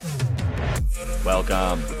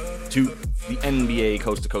Welcome to the NBA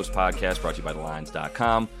Coast to Coast podcast brought to you by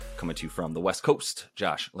thelines.com. Coming to you from the West Coast,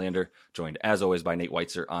 Josh Lander, joined as always by Nate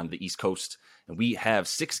Weitzer on the East Coast. And we have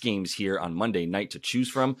 6 games here on Monday night to choose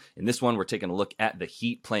from. In this one, we're taking a look at the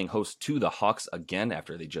Heat playing host to the Hawks again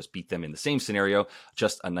after they just beat them in the same scenario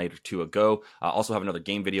just a night or two ago. Also have another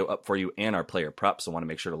game video up for you and our player props, so want to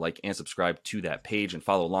make sure to like and subscribe to that page and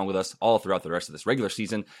follow along with us all throughout the rest of this regular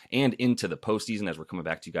season and into the postseason as we're coming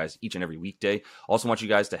back to you guys each and every weekday. Also want you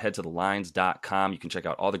guys to head to thelines.com. You can check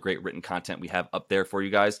out all the great written content we have up there for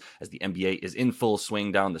you guys as the NBA is in full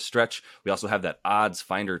swing down the stretch. We also have that odds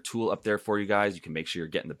finder tool up there for you guys. You can make sure you're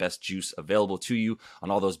getting the best juice available to you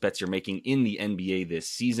on all those bets you're making in the NBA this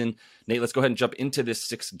season. Nate, let's go ahead and jump into this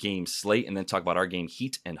 6-game slate and then talk about our game,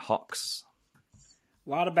 Heat and Hawks. A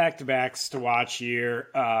lot of back-to-backs to watch here.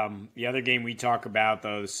 The other game we talk about,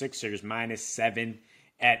 though, the Sixers -7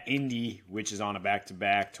 at Indy, which is on a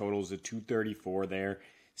back-to-back. Totals of 234 there.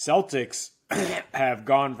 Celtics have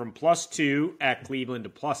gone from +2 at Cleveland to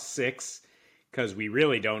 +6 because we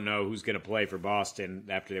really don't know who's going to play for Boston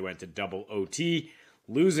after they went to double OT.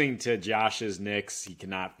 Losing to Josh's Knicks. He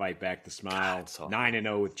cannot fight back the smile.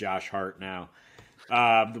 9-0 with Josh Hart now.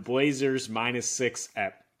 The Blazers -6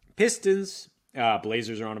 at Pistons.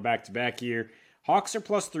 Blazers are on a back-to-back here. Hawks are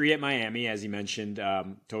 +3 at Miami, as you mentioned.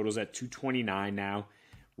 Totals at 229 now.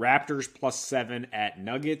 Raptors +7 at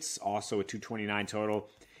Nuggets, also a 229 total.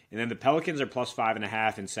 And then the Pelicans are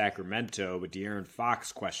 +5.5 in Sacramento, with De'Aaron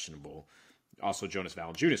Fox questionable. Also, Jonas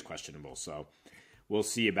Valanciunas questionable, so we'll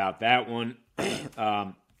see about that one.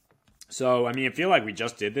 I feel like we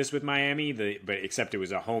just did this with Miami, but except it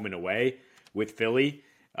was a home and away with Philly.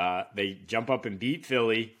 They jump up and beat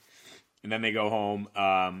Philly, and then they go home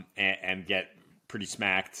and get pretty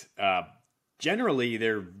smacked. Generally,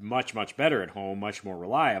 they're much, much better at home, much more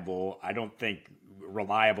reliable. I don't think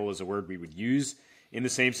reliable is a word we would use in the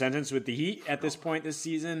same sentence with the Heat at this point this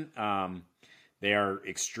season. They are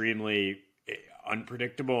extremely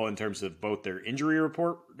unpredictable in terms of both their injury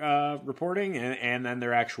reporting and then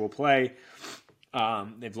their actual play.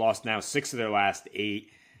 They've lost now 6 of their last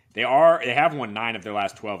 8. They have won 9 of their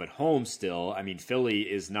last 12 at home still. I mean, Philly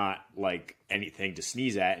is not like anything to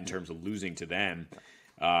sneeze at in terms of losing to them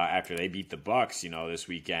after they beat the Bucks, this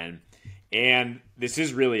weekend. And this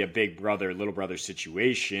is really a big brother, little brother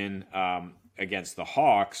situation against the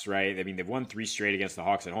Hawks, right? I mean, they've won 3 straight against the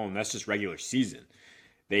Hawks at home. That's just regular season.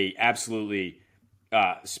 They absolutely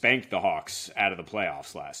spanked the Hawks out of the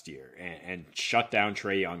playoffs last year and shut down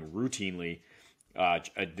Trae Young routinely.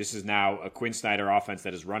 This is now a Quinn Snyder offense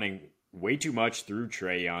that is running way too much through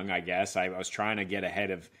Trae Young, I guess. I was trying to get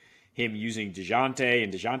ahead of him using DeJounte,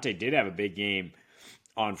 and DeJounte did have a big game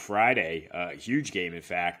on Friday, a huge game, in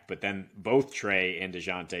fact, but then both Trae and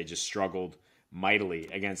DeJounte just struggled mightily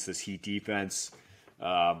against this Heat defense,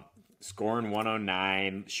 scoring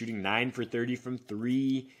 109, shooting 9 for 30 from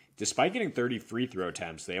 3. Despite getting 30 free throw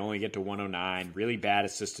attempts, they only get to 109. Really bad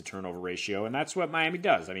assist-to-turnover ratio, and that's what Miami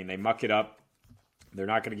does. I mean, they muck it up. They're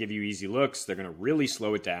not going to give you easy looks. They're going to really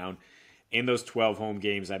slow it down. In those 12 home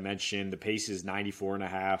games I mentioned, the pace is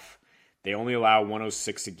 94.5. They only allow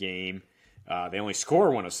 106 a game. They only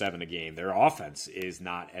score 107 a game. Their offense is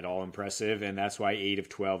not at all impressive, and that's why 8 of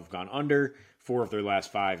 12 have gone under. 4 of their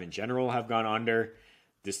last 5 in general have gone under.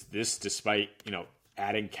 This despite,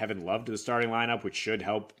 adding Kevin Love to the starting lineup, which should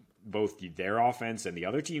help both their offense and the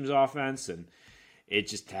other team's offense, and it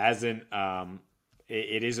just hasn't.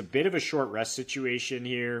 It is a bit of a short rest situation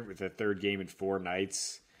here with a third game in 4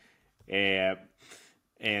 nights, and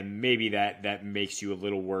maybe that makes you a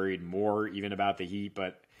little worried more even about the Heat.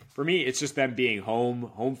 But for me, it's just them being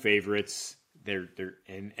home favorites. They're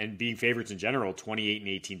being favorites in general,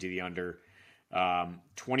 28-18 to the under.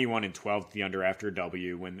 21-12 to the under after a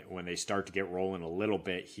W when they start to get rolling a little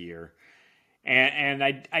bit here. And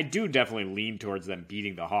I do definitely lean towards them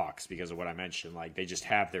beating the Hawks because of what I mentioned. Like, they just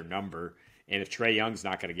have their number. And if Trae Young's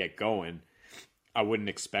not going to get going, I wouldn't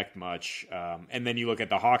expect much. And then you look at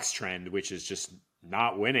the Hawks trend, which is just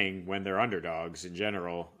not winning when they're underdogs in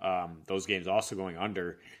general. Those games also going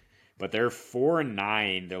under. But they're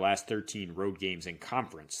 4-9 their last 13 road games in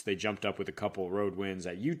conference. They jumped up with a couple road wins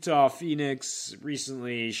at Utah, Phoenix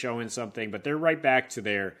recently, showing something. But they're right back to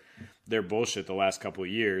their bullshit the last couple of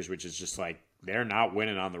years, which is just like they're not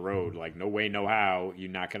winning on the road. Like, no way, no how. You're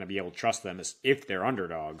not going to be able to trust them as if they're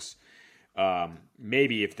underdogs.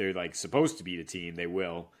 Maybe if they're like supposed to be the team, they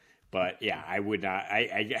will. But yeah, I would not.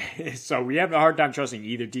 So we have a hard time trusting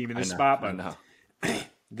either team in this spot. But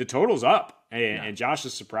the total's up, and Josh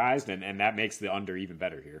is surprised, and that makes the under even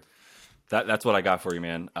better here. That's what I got for you,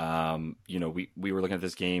 man. We were looking at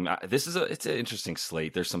this game. It's an interesting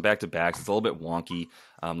slate. There's some back-to-backs. It's a little bit wonky,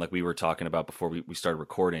 like we were talking about before we started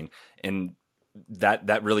recording, and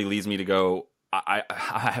that really leads me to go. I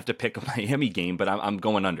have to pick a Miami game, but I'm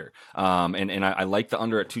going under. And I like the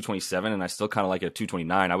under at 227, and I still kind of like it at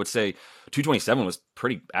 229. I would say 227 was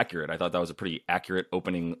pretty accurate. I thought that was a pretty accurate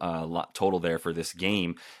opening total there for this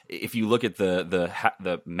game. If you look at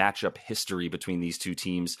the matchup history between these two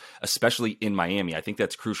teams, especially in Miami, I think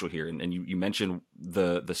that's crucial here. And you mentioned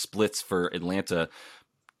the splits for Atlanta.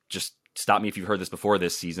 Just stop me if you've heard this before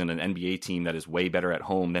this season, an NBA team that is way better at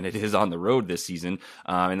home than it is on the road this season.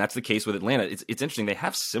 And that's the case with Atlanta. It's interesting. They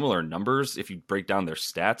have similar numbers if you break down their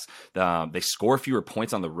stats. They score fewer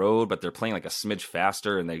points on the road, but they're playing like a smidge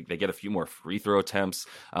faster, and they get a few more free throw attempts,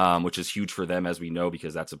 which is huge for them, as we know,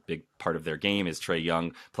 because that's a big part of their game is Trae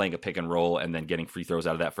Young playing a pick and roll and then getting free throws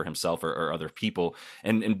out of that for himself or other people.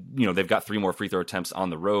 And they've got 3 more free throw attempts on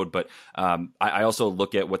the road. But I also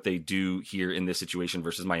look at what they do here in this situation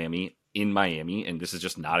versus Miami. In Miami, and this is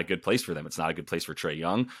just not a good place for them. It's not a good place for Trae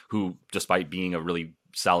Young, who, despite being a really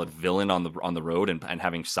solid villain on the road and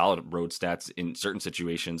having solid road stats in certain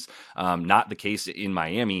situations, not the case in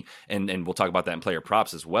Miami. And we'll talk about that in player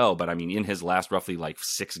props as well. But I mean, in his last roughly like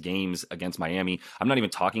 6 games against Miami, I'm not even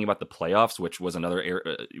talking about the playoffs, which was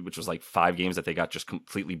which was like 5 games that they got just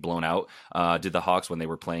completely blown out. Did the Hawks when they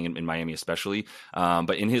were playing in Miami, especially.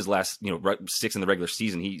 But in his last 6 in the regular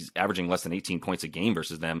season, he's averaging less than 18 points a game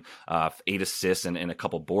versus them, 8 assists and a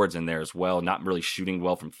couple boards in there as well. Not really shooting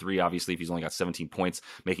well from 3, obviously, if he's only got 17 points,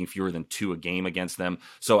 making fewer than 2 a game against them.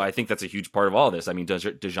 So I think that's a huge part of all this. I mean,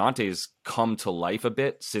 DeJounte's come to life a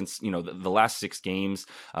bit since, the last 6 games.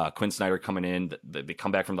 Quinn Snyder coming in, they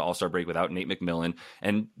come back from the All-Star break without Nate McMillan,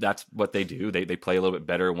 and that's what they do. They play a little bit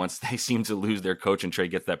better once they seem to lose their coach and Trae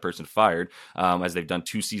gets that person fired, as they've done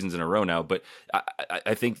 2 seasons in a row now. But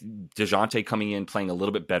I think DeJounte coming in, playing a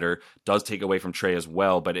little bit better, does take away from Trae as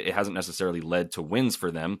well, but it hasn't necessarily led to wins for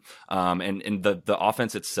them. And the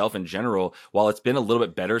offense itself in general, while it's been a little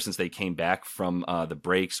bit better since they came back from the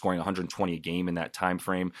break, scoring 120 a game in that time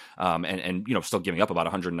frame, and still giving up about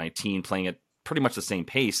 119, playing at pretty much the same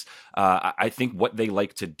pace. I think what they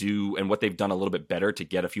like to do and what they've done a little bit better to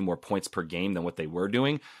get a few more points per game than what they were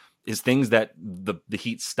doing is things that the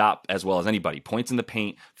Heat stop as well as anybody. Points in the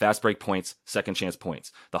paint, fast break points, second chance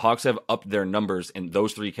points. The Hawks have upped their numbers in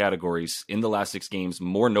those 3 categories in the last 6 games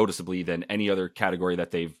more noticeably than any other category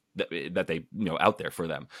that they out there for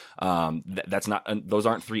them. Those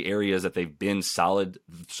aren't 3 areas that they've been solid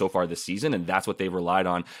so far this season, and that's what they've relied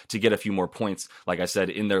on to get a few more points, like I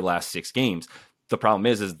said, in their last 6 games. The problem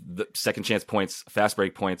is the second chance points, fast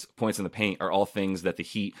break points, points in the paint are all things that the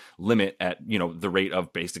Heat limit at, the rate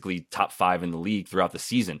of basically top 5 in the league throughout the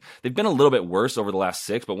season. They've been a little bit worse over the last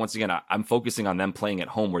 6, but once again, I'm focusing on them playing at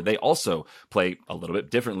home, where they also play a little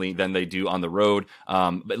bit differently than they do on the road.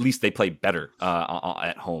 At least they play better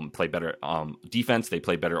at home, play better defense. They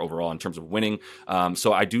play better overall in terms of winning.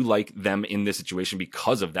 So I do like them in this situation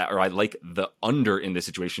because of that, or I like the under in this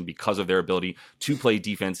situation because of their ability to play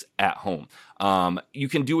defense at home. You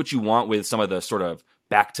can do what you want with some of the sort of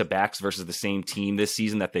back-to-backs versus the same team this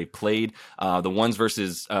season that they played. The ones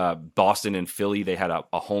versus Boston and Philly, they had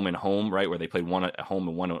a home and home, right, where they played one at home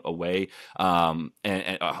and one away, and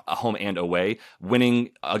a home and away, winning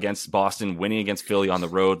against Boston, winning against Philly on the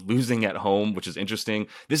road, losing at home, which is interesting.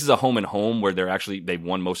 This is a home and home where they've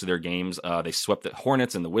won most of their games. They swept the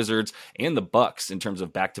Hornets and the Wizards and the Bucks in terms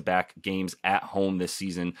of back-to-back games at home this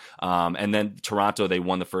season. And then Toronto, they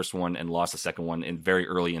won the first one and lost the second one very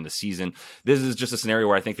early in the season. This is just a scenario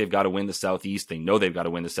where I think they've got to win the Southeast. They know they've got to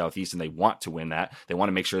win the Southeast, and they want to win that. They want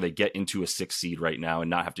to make sure they get into a 6 seed right now and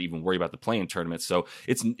not have to even worry about the play-in tournament. So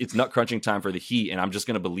it's nut crunching time for the Heat, and I'm just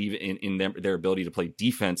going to believe in their ability to play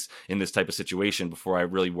defense in this type of situation before I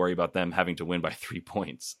really worry about them having to win by 3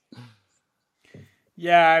 points.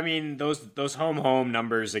 Yeah, I mean those home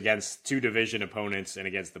numbers against 2 division opponents and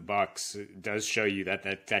against the Bucks does show you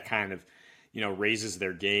that kind of raises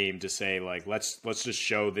their game to say, like, let's just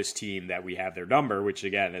show this team that we have their number, which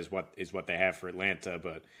again is what they have for Atlanta.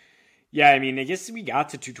 But yeah, I mean, I guess we got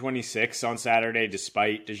to 226 on Saturday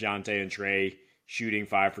despite DeJounte and Trae shooting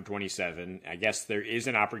 5 for 27. I guess there is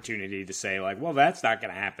an opportunity to say, like, well, that's not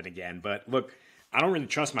going to happen again. But look, I don't really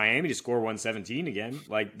trust Miami to score 117 again.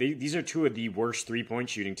 Like, these are 2 of the worst 3-point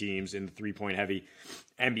shooting teams in the 3-point heavy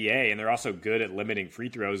NBA, and they're also good at limiting free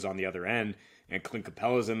throws on the other end. And Clint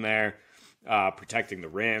Capella's in there. Protecting the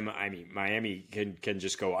rim. I mean, Miami can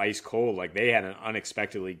just go ice cold. Like, they had an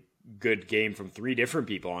unexpectedly good game from 3 different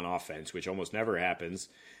people on offense, which almost never happens.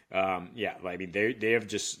 I mean, they have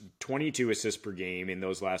just 22 assists per game in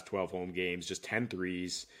those last 12 home games, just 10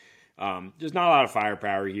 threes. There's not a lot of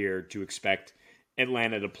firepower here to expect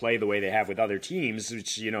Atlanta to play the way they have with other teams,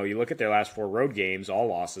 which, you look at their last 4 road games, all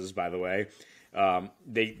losses, by the way.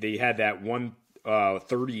 They had that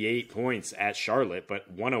 138 points at Charlotte,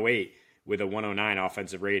 but 108 with a 109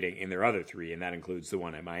 offensive rating in their other 3, and that includes the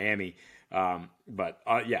one at Miami.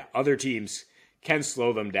 Other teams can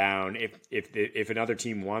slow them down. If another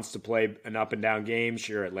team wants to play an up and down game,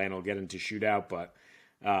 sure, Atlanta will get into shootout, but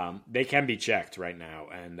they can be checked right now,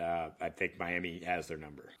 and I think Miami has their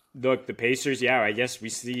number. Look, the Pacers, I guess we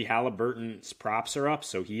see Halliburton's props are up,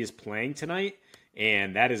 so he is playing tonight,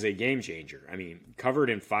 and that is a game changer. I mean, covered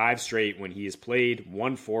in 5 straight when he has played,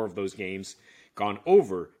 won 4 of those games, gone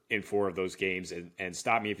over in 4 of those games, and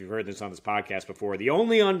stop me if you've heard this on this podcast before. The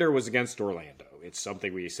only under was against Orlando. It's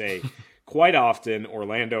something we say quite often,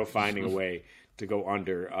 Orlando finding a way to go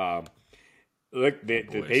under. Look,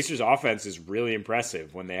 the Pacers offense is really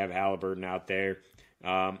impressive when they have Halliburton out there,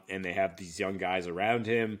 and they have these young guys around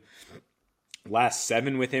him. Last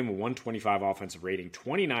 7 with him, a 125 offensive rating,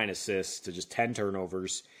 29 assists to just 10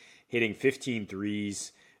 turnovers, hitting 15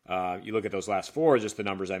 threes. You look at those last 4, just the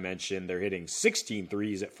numbers I mentioned, they're hitting 16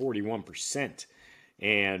 threes at 41%.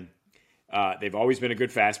 And they've always been a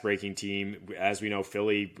good fast-breaking team. As we know,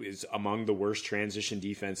 Philly is among the worst transition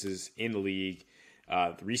defenses in the league.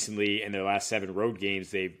 Recently, in their last 7 road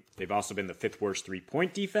games, they've also been the 5th worst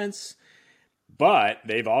three-point defense. But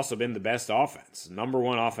they've also been the best offense. Number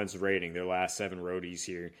 1 offensive rating, their last 7 roadies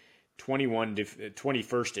here.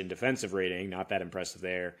 21st in defensive rating, not that impressive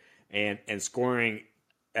there. And scoring,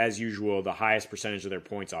 as usual, the highest percentage of their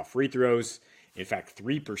points off free throws. In fact,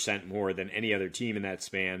 3% more than any other team in that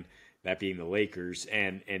span, that being the Lakers.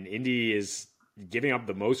 And Indy is giving up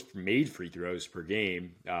the most made free throws per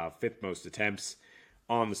game, 5th most attempts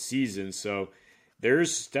on the season. So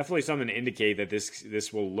there's definitely something to indicate that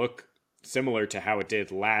this will look similar to how it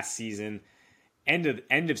did last season. End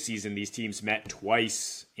of season, these teams met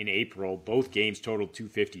twice in April. Both games totaled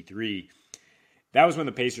 253. That was when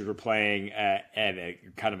the Pacers were playing at a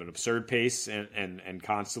kind of an absurd pace and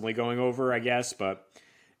constantly going over, I guess. But,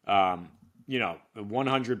 the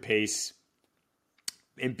 100 pace,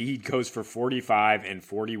 Embiid goes for 45 and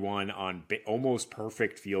 41 on almost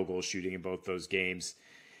perfect field goal shooting in both those games.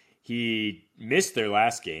 He missed their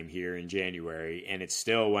last game here in January, and it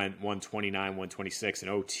still went 129, 126 in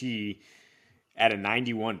OT at a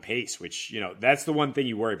 91 pace, which, that's the one thing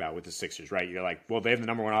you worry about with the Sixers, right? You're like, well, they have the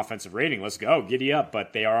number 1 offensive rating. Let's go, giddy up.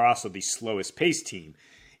 But they are also the slowest pace team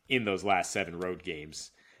in those last 7 road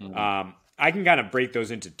games. Mm-hmm. I can kind of break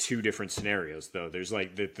those into 2 different scenarios, though. There's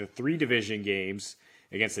like the 3 division games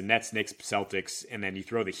against the Nets, Knicks, Celtics, and then you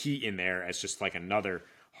throw the Heat in there as just like another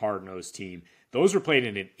hard-nosed team. Those were played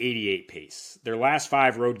in an 88 pace. Their last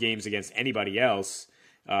 5 road games against anybody else,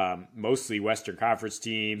 mostly Western Conference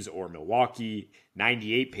teams or Milwaukee,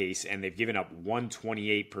 98 pace, and they've given up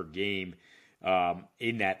 128 per game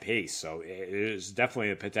in that pace. So there's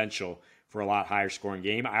definitely a potential for a lot higher scoring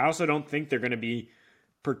game. I also don't think they're going to be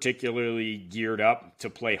particularly geared up to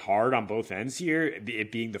play hard on both ends here,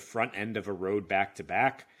 it being the front end of a road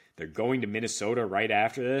back-to-back. They're going to Minnesota right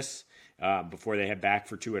after this before they head back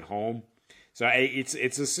for 2 at home. So it's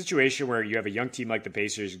a situation where you have a young team like the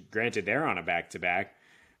Pacers. Granted, they're on a back-to-back,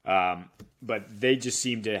 but they just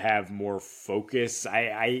seem to have more focus.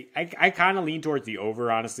 I kind of lean towards the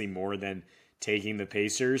over, honestly, more than taking the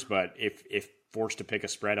Pacers. But if forced to pick a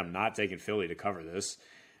spread, I'm not taking Philly to cover this.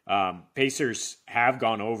 Pacers have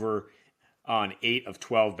gone over on 8 of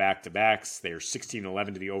 12 back-to-backs. They're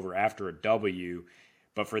 16-11 to the over after a W.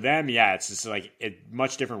 But for them, it's just like a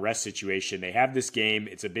much different rest situation. They have this game.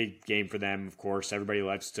 It's a big game for them, of course. Everybody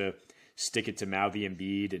loves to stick it to Mouthy,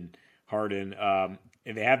 Embiid, and Harden. And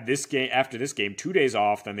they have this game, after this game, 2 days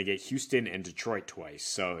off. Then they get Houston and Detroit twice.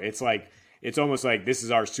 So it's almost like this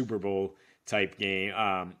is our Super Bowl type game,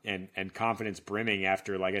 and confidence brimming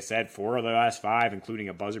after, like I said, 4 of the last 5, including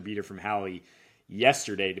a buzzer beater from Hallie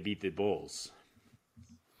yesterday to beat the Bulls.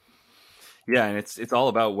 Yeah, and it's all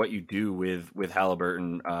about what you do with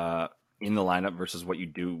Halliburton in the lineup versus what you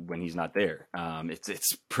do when he's not there.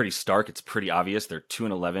 It's pretty stark. It's pretty obvious. They're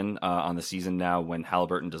 2-11 on the season now when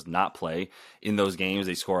Halliburton does not play. In those games,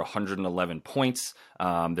 they score 111 points.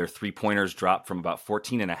 Their 3-pointers dropped from about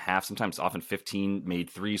 14.5, sometimes often 15 made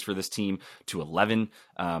threes for this team to 11.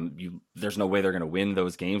 There's no way they're going to win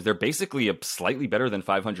those games. They're basically a slightly better than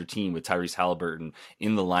 500 team with Tyrese Halliburton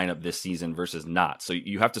in the lineup this season versus not. So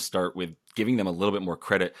you have to start with giving them a little bit more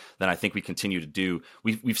credit than I think we continue to do.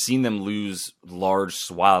 We've seen them lose large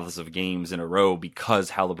swaths of games in a row because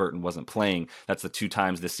Halliburton wasn't playing. That's the 2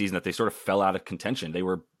 times this season that they sort of fell out of contention. They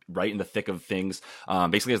were right in the thick of things,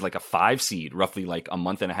 basically as like a 5 seed, roughly like a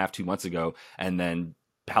month and a half, 2 months ago. And then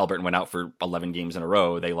Halliburton went out for 11 games in a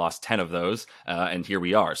row. They lost 10 of those, and here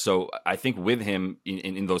we are. So I think with him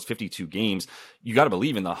in those 52 games, you got to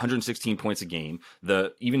believe in the 116 points a game.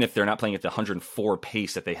 Even if they're not playing at the 104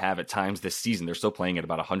 pace that they have at times this season, they're still playing at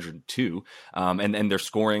about 102, and they're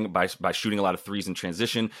scoring by shooting a lot of threes in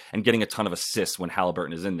transition and getting a ton of assists when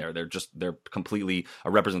Halliburton is in there. They're completely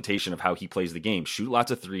a representation of how he plays the game. Shoot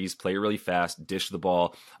lots of threes, play really fast, dish the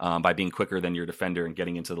ball by being quicker than your defender and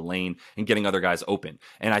getting into the lane and getting other guys open.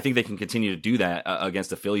 And I think they can continue to do that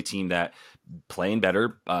against a Philly team that playing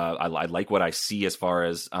better. I like what I see as far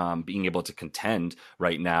as being able to contend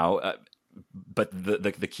right now. But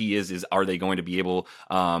the key is are they going to be able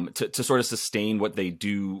to sort of sustain what they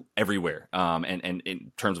do everywhere, and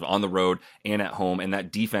in terms of on the road and at home, and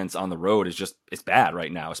that defense on the road is it's bad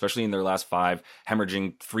right now, especially in their last 5,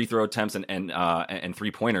 hemorrhaging free throw attempts and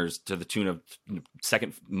 3-pointers to the tune of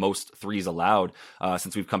second most threes allowed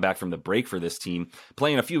since we've come back from the break for this team.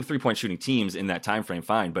 Playing a few 3-point shooting teams in that time frame,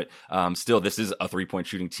 fine, but still this is a 3-point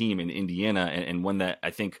shooting team in Indiana, and one that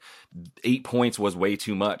I think 8 points was way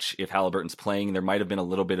too much if Halliburton's playing. There might have been a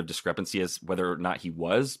little bit of discrepancy as whether or not he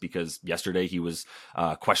was, because yesterday he was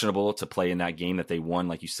questionable to play in that game that they won,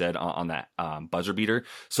 like you said, on that buzzer beater.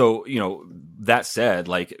 So, that said,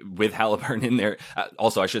 like with Halliburton in there,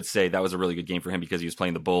 also I should say that was a really good game for him because he was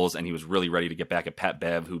playing the Bulls and he was really ready to get back at Pat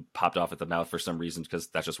Bev, who popped off at the mouth for some reason because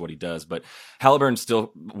that's just what he does. But Halliburton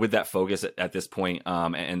still with that focus at this point,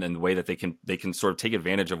 and then the way that they can sort of take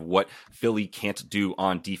advantage of what Philly can't do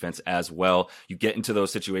on defense as well. You get into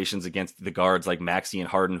those situations against the guards like Maxey and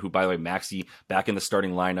Harden, who, by the way, Maxey back in the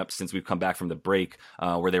starting lineup since we've come back from the break,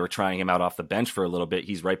 where they were trying him out off the bench for a little bit.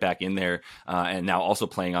 He's right back in there, and now also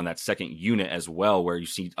playing on that second unit as well, where you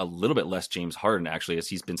see a little bit less James Harden actually, as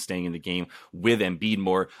he's been staying in the game with Embiid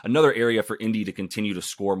more. Another area for Indy to continue to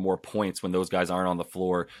score more points when those guys aren't on the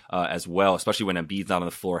floor as well, especially when Embiid's not on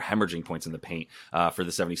the floor, hemorrhaging points in the paint for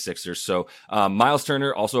the 76ers. So Miles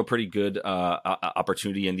Turner, also a pretty good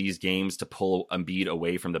opportunity in these games to pull Embiid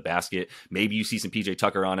away from the basket. Maybe you see some PJ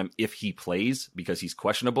Tucker on him if he plays because he's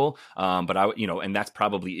questionable. But and that's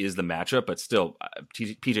probably is the matchup, but still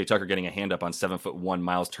PJ Tucker getting a hand up on 7'1"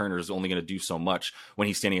 Miles Turner is only going to do so much when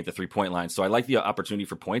he's standing at the 3-point line. So I like the opportunity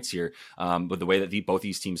for points here with the way that both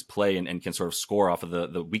these teams play and can sort of score off of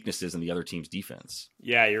the weaknesses in the other team's defense.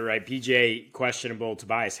 Yeah, you're right. PJ questionable.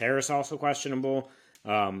 Tobias Harris also questionable.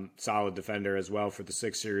 Solid defender as well for the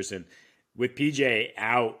Sixers. And with PJ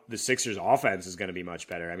out, the Sixers offense is going to be much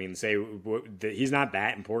better. I mean, he's not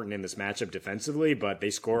that important in this matchup defensively, but they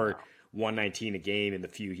score 119 a game in the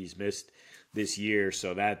few he's missed this year.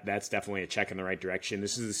 So that's definitely a check in the right direction.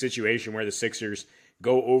 This is a situation where the Sixers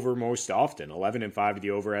go over most often, 11-5 of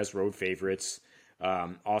the over as road favorites.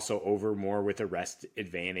 Also over more with a rest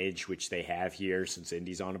advantage, which they have here since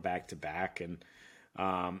Indy's on a back-to-back. And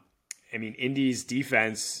Indy's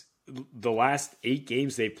defense, the last 8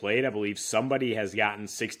 games they've played, I believe somebody has gotten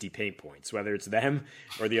 60 paint points, whether it's them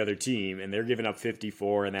or the other team, and they're giving up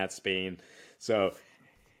 54 in that span. So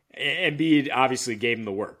Embiid obviously gave him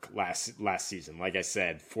the work last season. Like I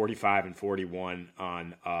said, 45 and 41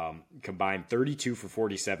 on combined 32 for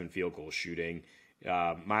 47 field goal shooting.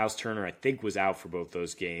 Miles Turner, I think, was out for both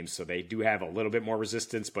those games, so they do have a little bit more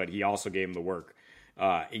resistance, but he also gave him the work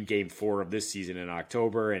in Game 4 of this season in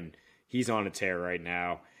October, and he's on a tear right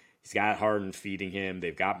now. He's got Harden feeding him.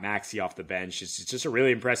 They've got Maxey off the bench. It's just a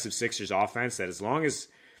really impressive Sixers offense that as long as,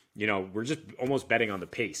 we're just almost betting on the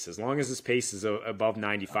pace. As long as this pace is above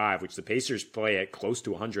 95, which the Pacers play at close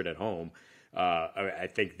to 100 at home, I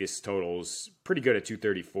think this total is pretty good at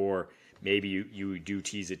 234. Maybe you do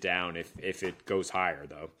tease it down if it goes higher,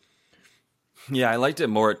 though. Yeah, I liked it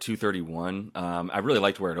more at 231. I really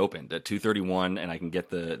liked where it opened at 231, and I can get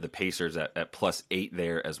the Pacers at +8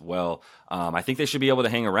 there as well. I think they should be able to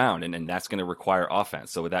hang around, and that's going to require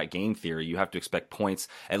offense. So with that game theory, you have to expect points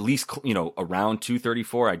at least around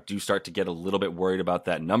 234. I do start to get a little bit worried about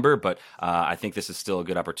that number, but I think this is still a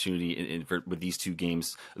good opportunity with these two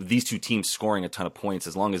teams scoring a ton of points.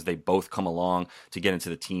 As long as they both come along to get into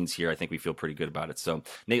the teens here, I think we feel pretty good about it. So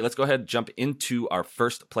Nate, let's go ahead and jump into our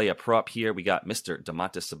first play a prop here. We got Mr.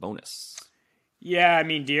 Domantas Sabonis. Yeah, I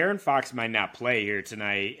mean, De'Aaron Fox might not play here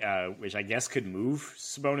tonight, which I guess could move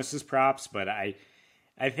Sabonis's props, but I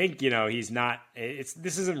think, he's not.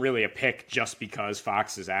 This isn't really a pick just because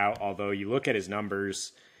Fox is out. Although you look at his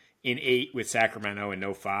numbers in 8 with Sacramento and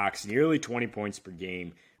no Fox, nearly 20 points per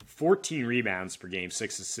game, 14 rebounds per game,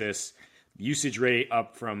 6 assists, usage rate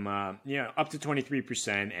up from up to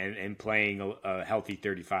 23%, and playing a healthy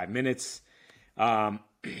 35 minutes.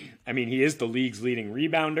 I mean, he is the league's leading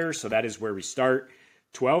rebounder, so that is where we start.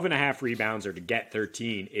 12.5 rebounds, or to get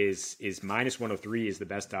 13, is minus 103 is the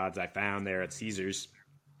best odds I found there at Caesars.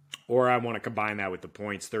 Or I want to combine that with the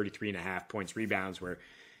points, 33.5 points rebounds, where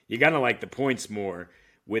you're going to like the points more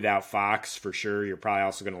without Fox for sure. You're probably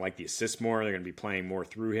also going to like the assists more. They're going to be playing more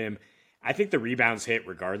through him. I think the rebounds hit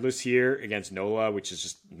regardless here against NOLA, which is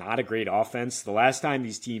just not a great offense. The last time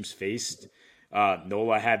these teams faced,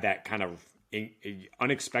 NOLA had that kind of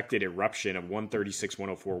unexpected eruption of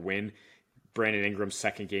 136-104 win. Brandon Ingram's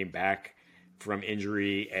second game back from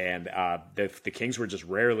injury, and the Kings were just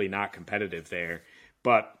rarely not competitive there.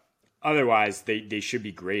 But otherwise, they should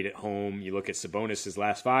be great at home. You look at Sabonis'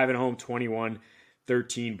 last 5 at home, 21,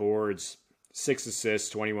 13 boards, 6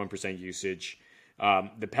 assists, 21% usage.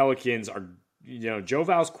 The Pelicans are, Joe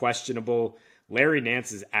Val's questionable. Larry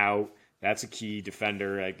Nance is out. That's a key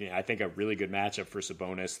defender. I think a really good matchup for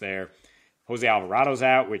Sabonis there. Jose Alvarado's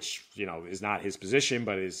out, which, is not his position,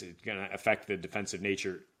 but is going to affect the defensive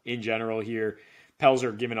nature in general here. Pels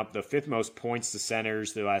are giving up the 5th most points to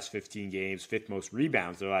centers their last 15 games, 5th most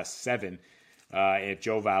rebounds their last 7. And if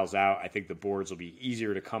Joe Val's out, I think the boards will be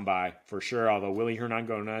easier to come by for sure, although Willy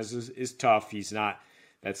Hernangomez is tough. He's not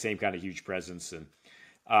that same kind of huge presence. And,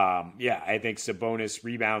 I think Sabonis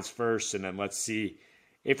rebounds first, and then let's see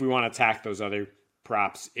if we want to attack those other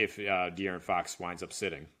props if De'Aaron Fox winds up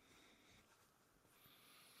sitting.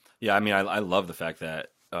 Yeah, I mean, I love the fact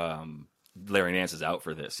that Larry Nance is out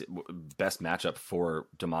for this. Best matchup for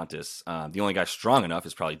DeMontis. The only guy strong enough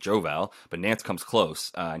is probably Joe Val, but Nance comes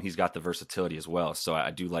close, and he's got the versatility as well. So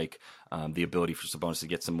I do like the ability for Sabonis to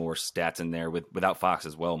get some more stats in there without Fox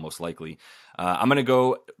as well, most likely. I'm going to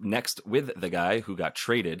go next with the guy who got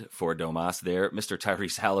traded for Domas there, Mr.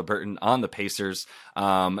 Tyrese Halliburton on the Pacers.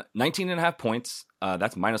 19.5 points.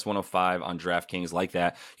 That's minus 105 on DraftKings. Like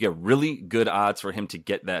that, you get really good odds for him to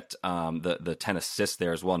get that the 10 assists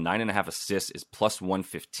there as well. 9.5 assists is plus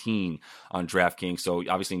 115 on DraftKings. So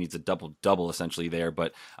obviously needs a double essentially there.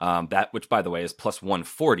 But that, which by the way is plus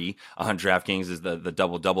 140 on DraftKings, is the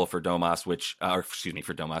double for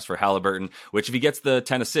Domas, for Halliburton. Which if he gets the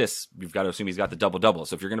 10 assists, you've got to assume he's got the double.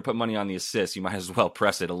 So if you're going to put money on the assists, you might as well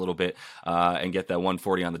press it a little bit and get that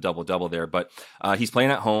 140 on the double there. But he's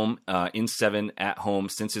playing at home in 7 at home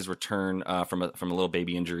since his return from a little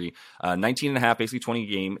baby injury. 19.5, basically 20 a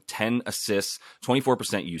game, 10 assists,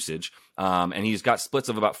 24% usage. And he's got splits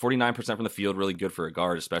of about 49% from the field, really good for a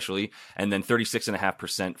guard especially, and then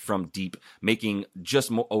 36.5% from deep, making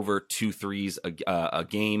just over 2 threes a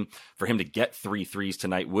game. For him to get 3 threes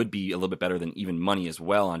tonight would be a little bit better than even money as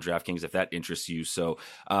well on DraftKings if that interests you. So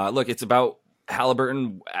look, it's about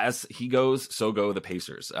Halliburton. As he goes, so go the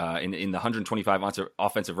Pacers. In the 125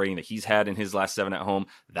 offensive rating that he's had in his last 7 at home,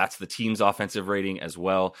 that's the team's offensive rating as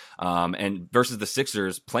well. And versus the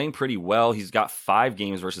Sixers, playing pretty well. He's got 5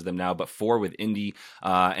 games versus them now, but 4 with Indy.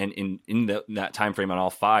 And in that time frame on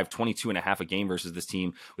all 5, 22.5 a game versus this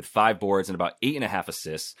team with 5 boards and about 8.5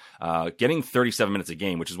 assists, getting 37 minutes a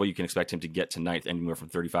game, which is what you can expect him to get tonight, anywhere from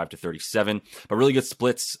 35 to 37. But really good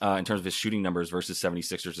splits in terms of his shooting numbers versus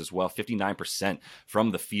 76ers as well. 59%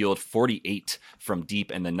 from the field, 48 from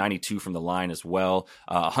deep, and then 92 from the line as well.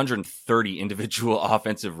 130 individual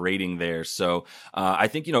offensive rating there. So I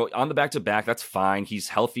think, on the back-to-back, that's fine. He's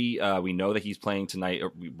healthy. We know that he's playing tonight.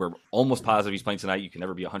 We're almost positive he's playing tonight. You can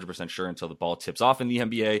never be 100% sure until the ball tips off in the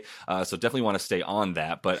NBA. So definitely want to stay on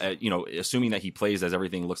that. But, assuming that he plays as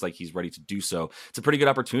everything looks like he's ready to do so, it's a pretty good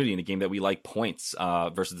opportunity in a game that we like points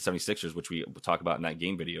versus the 76ers, which we will talk about in that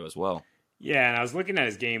game video as well. Yeah, and I was looking at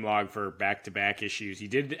his game log for back-to-back issues. He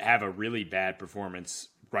did have a really bad performance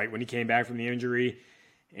right when he came back from the injury,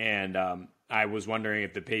 and I was wondering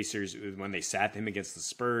if the Pacers, when they sat him against the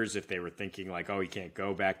Spurs, if they were thinking like, oh, he can't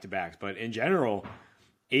go back-to-backs. But in general,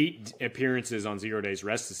 8 appearances on 0 days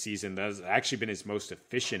rest this season, that's actually been his most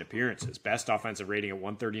efficient appearances. Best offensive rating at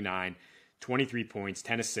 139, 23 points,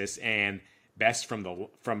 10 assists, and best from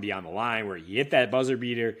beyond the line, where he hit that buzzer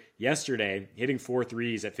beater yesterday, hitting 4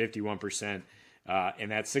 threes at 51%.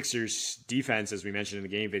 And that Sixers defense, as we mentioned in the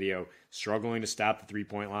game video, struggling to stop the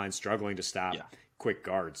 3-point line, struggling to stop quick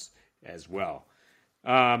guards as well.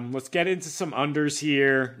 Let's get into some unders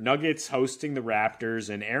here. Nuggets hosting the Raptors,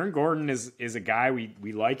 and Aaron Gordon is a guy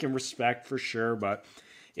we like and respect for sure, but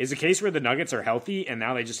is a case where the Nuggets are healthy and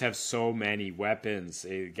now they just have so many weapons.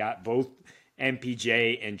 They got both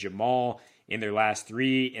MPJ and Jamal in their last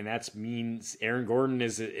three, and that means Aaron Gordon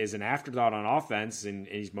is an afterthought on offense, and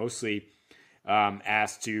he's mostly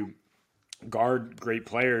asked to guard great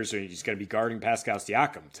players, or he's going to be guarding Pascal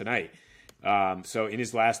Siakam tonight. So in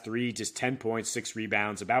his last three, just 10 points, 6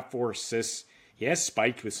 rebounds, about 4 assists. He has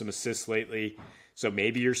spiked with some assists lately. So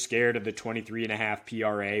maybe you're scared of the 23.5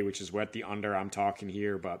 PRA, which is what the under I'm talking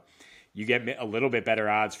here, but you get a little bit better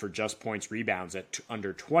odds for just points rebounds at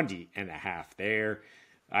under 20.5 there.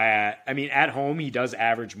 I mean, at home, he does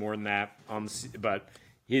average more than that, but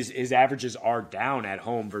his averages are down at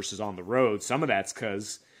home versus on the road. Some of that's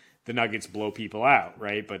because the Nuggets blow people out,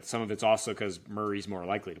 right? But some of it's also because Murray's more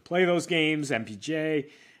likely to play those games, MPJ,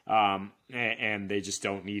 and they just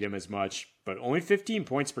don't need him as much. But only 15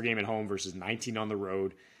 points per game at home versus 19 on the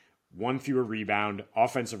road, 1 fewer rebound,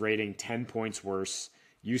 offensive rating 10 points worse,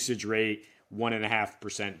 usage rate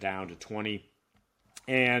 1.5% down to 20.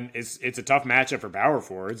 And it's a tough matchup for power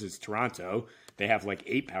forwards. It's Toronto. They have like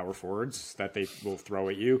 8 power forwards that they will throw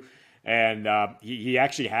at you. And he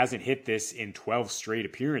actually hasn't hit this in 12 straight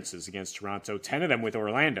appearances against Toronto, 10 of them with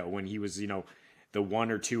Orlando when he was, the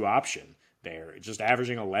 1 or 2 option there, just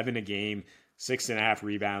averaging 11 a game, 6.5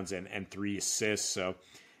 rebounds and 3 assists. So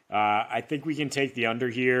I think we can take the under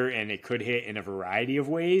here, and it could hit in a variety of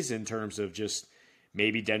ways in terms of just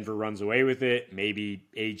maybe Denver runs away with it. Maybe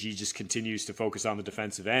AG just continues to focus on the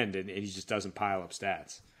defensive end and he just doesn't pile up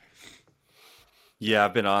stats. Yeah,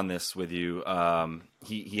 I've been on this with you.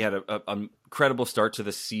 He had a incredible start to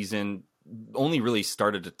the season. Only really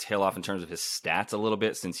started to tail off in terms of his stats a little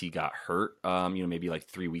bit since he got hurt. Maybe like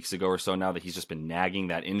 3 weeks ago or so. Now that he's just been nagging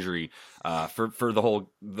that injury for the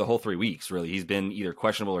whole 3 weeks. Really, he's been either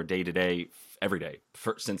questionable or day to day every day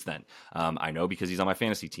since then. I know because he's on my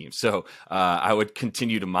fantasy team. So I would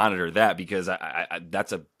continue to monitor that because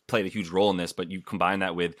that's played a huge role in this, but you combine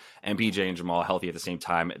that with MPJ and Jamal healthy at the same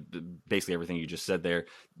time, basically everything you just said there.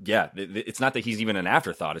 Yeah, it's not that he's even an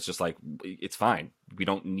afterthought. It's just like, it's fine. We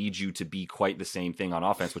don't need you to be quite the same thing on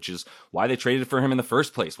offense, which is why they traded for him in the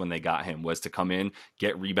first place when they got him, was to come in,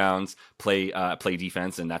 get rebounds, play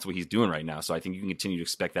defense, and that's what he's doing right now. So I think you can continue to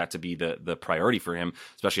expect that to be the priority for him,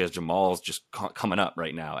 especially as Jamal's just coming up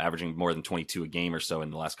right now, averaging more than 22 a game or so in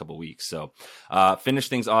the last couple of weeks. So finish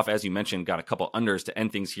things off, as you mentioned, got a couple unders to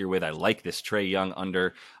end things here with. I like this Trae Young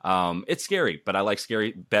under. It's scary, but I like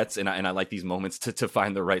scary bets, and I like these moments to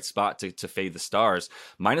find the right spot to fade the stars.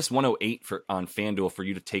 Minus 108 on FanDuel for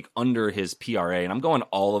you to take under his PRA, and I'm going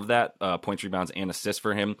all of that, points, rebounds, and assists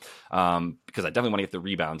for him, because I definitely want to get the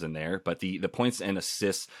rebounds in there, but the points and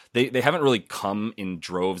assists, they haven't really come in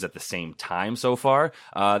droves at the same time so far,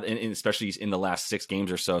 and especially in the last 6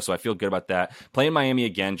 games or so, so I feel good about that. Playing Miami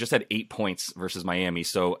again, just had 8 points versus Miami,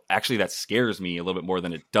 so actually that scares me a little bit more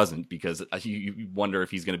than it doesn't, because you wonder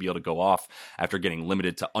if he's going to be able to go off after getting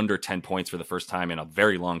limited to under 10 points for the first time in a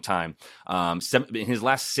very long time. In his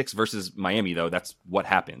last 6 versus Miami, though, that's what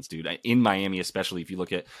happens, dude. In Miami, especially if you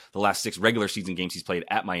look at the last 6 regular season games he's played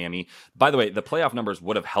at Miami. By the way, the playoff numbers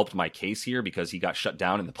would have helped my case here because he got shut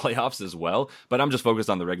down in the playoffs as well. But I'm just focused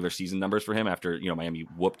on the regular season numbers for him after Miami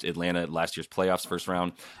whooped Atlanta last year's playoffs first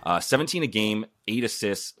round. 17 a game, 8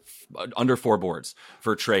 assists, under 4 boards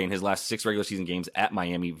for Trae in his last 6 regular season games at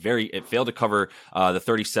Miami. It failed to cover the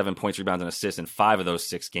 37 points, rebounds, and assists in 5 of those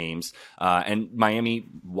 6 games. And Miami,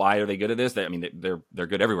 why are they good at this? They're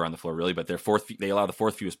good everywhere on the floor, really, but they allow the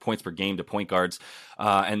 4th fewest points per game to point guards,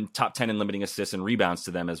 and top 10 in limiting assists and rebounds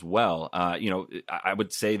to them as well. I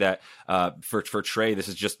would say that for Trae, this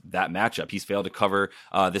is just that matchup. He's failed to cover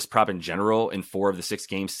this prop in general in 4 of the 6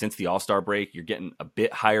 games since the All-Star break. You're getting a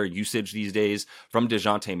bit higher usage these days from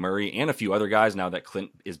DeJounte Murray and a few other guys now that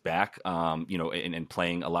Clint is back, and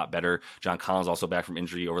playing a lot better. John Collins also back from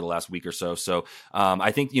injury over the last week or so. So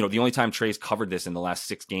I think, the only time Trae's covered this in the last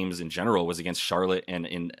 6 games in general was against Charlotte and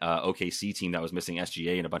in OKC team that was missing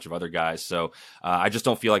SGA and a bunch of other guys. So I just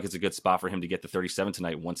don't feel like it's a good spot for him to get the 37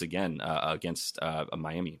 tonight once again against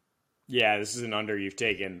Miami. Yeah, this is an under you've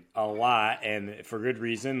taken a lot, and for good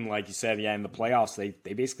reason. Like you said, in the playoffs,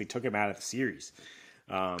 they basically took him out of the series.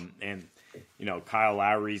 And Kyle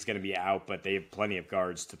Lowry's going to be out, but they have plenty of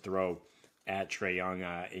guards to throw at Trae Young.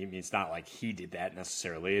 It's not like he did that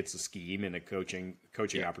necessarily. It's a scheme and a coaching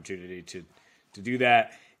opportunity to do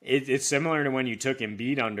that. It's similar to when you took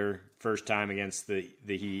Embiid under first time against the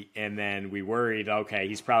Heat, and then we worried, okay,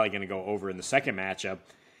 he's probably going to go over in the second matchup.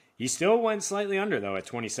 He still went slightly under, though, at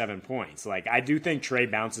 27 points. Like, I do think Trey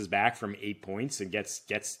bounces back from 8 points and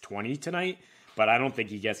gets 20 tonight, but I don't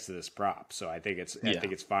think he gets to this prop. So I think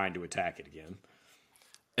it's fine to attack it again.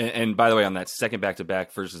 And by the way, on that second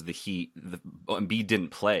back-to-back versus the Heat, Embiid didn't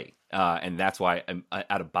play, and that's why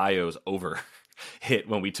Adebayo's over hit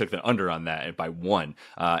when we took the under on that by 1.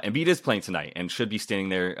 Embiid is playing tonight and should be standing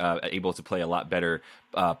there able to play a lot better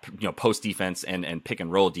post defense and pick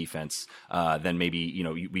and roll defense than maybe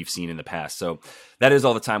we've seen in the past. So that is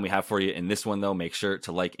all the time we have for you in this one, though. Make sure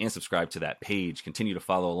to like and subscribe to that page. Continue to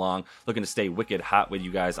follow along. Looking to stay wicked hot with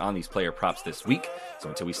you guys on these player props this week. So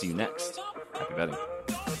until we see you next, happy betting.